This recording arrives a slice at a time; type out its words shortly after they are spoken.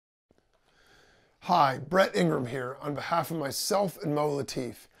Hi, Brett Ingram here on behalf of myself and Mo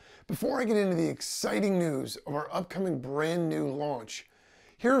Latif. Before I get into the exciting news of our upcoming brand new launch,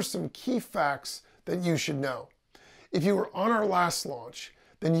 here are some key facts that you should know. If you were on our last launch,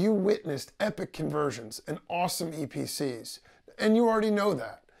 then you witnessed epic conversions and awesome EPCs, and you already know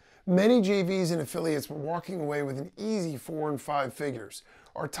that. Many JVs and affiliates were walking away with an easy 4 and 5 figures.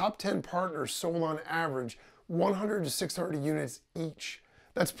 Our top 10 partners sold on average 100 to 600 units each.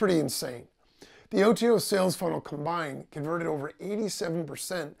 That's pretty insane. The OTO sales funnel combined converted over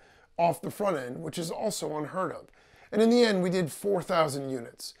 87% off the front end, which is also unheard of. And in the end, we did 4,000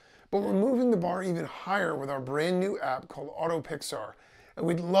 units. But we're moving the bar even higher with our brand new app called AutoPixar, and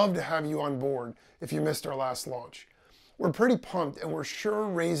we'd love to have you on board if you missed our last launch. We're pretty pumped, and we're sure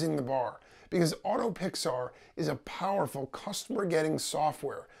raising the bar because AutoPixar is a powerful customer-getting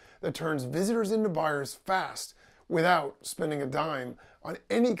software that turns visitors into buyers fast without spending a dime on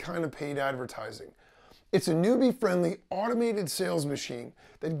any kind of paid advertising. It's a newbie-friendly automated sales machine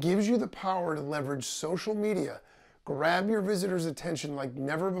that gives you the power to leverage social media, grab your visitors' attention like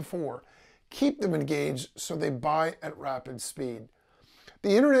never before, keep them engaged so they buy at rapid speed.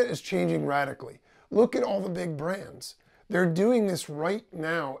 The internet is changing radically. Look at all the big brands. They're doing this right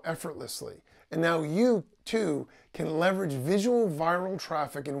now effortlessly. And now you, too, can leverage visual viral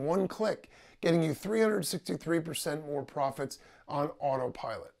traffic in one click, getting you 363% more profits on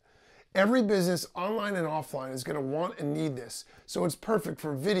autopilot. Every business, online and offline, is going to want and need this, so it's perfect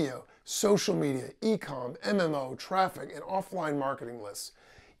for video, social media, e-com, MMO, traffic, and offline marketing lists,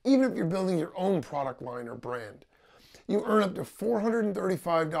 even if you're building your own product line or brand. You earn up to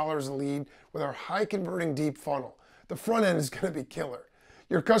 $435 a lead with our high-converting deep funnel. The front end is going to be killer.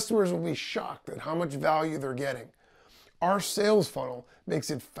 Your customers will be shocked at how much value they're getting. Our sales funnel makes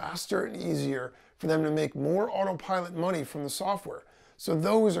it faster and easier for them to make more autopilot money from the software. So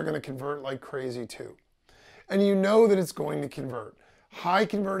those are going to convert like crazy too. And you know that it's going to convert. High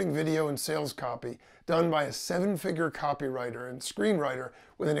converting video and sales copy done by a 7-figure copywriter and screenwriter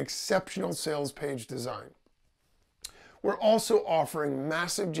with an exceptional sales page design. We're also offering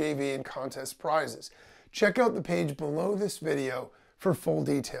massive JV and contest prizes. Check out the page below this video for full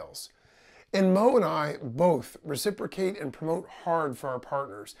details. And Mo and I both reciprocate and promote hard for our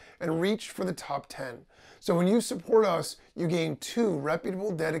partners and reach for the top 10. So when you support us, you gain 2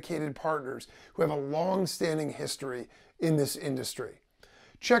 reputable, dedicated partners who have a long-standing history in this industry.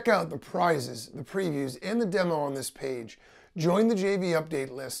 Check out the prizes, the previews, and the demo on this page. Join the JV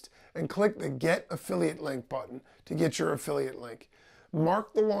update list and click the Get Affiliate Link button to get your affiliate link.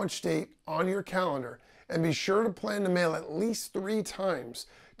 Mark the launch date on your calendar and be sure to plan to mail at least 3 times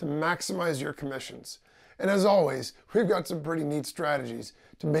to maximize your commissions. And as always, we've got some pretty neat strategies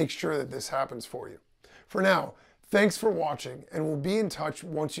to make sure that this happens for you. For now, thanks for watching, and we'll be in touch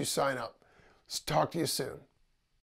once you sign up. Talk to you soon.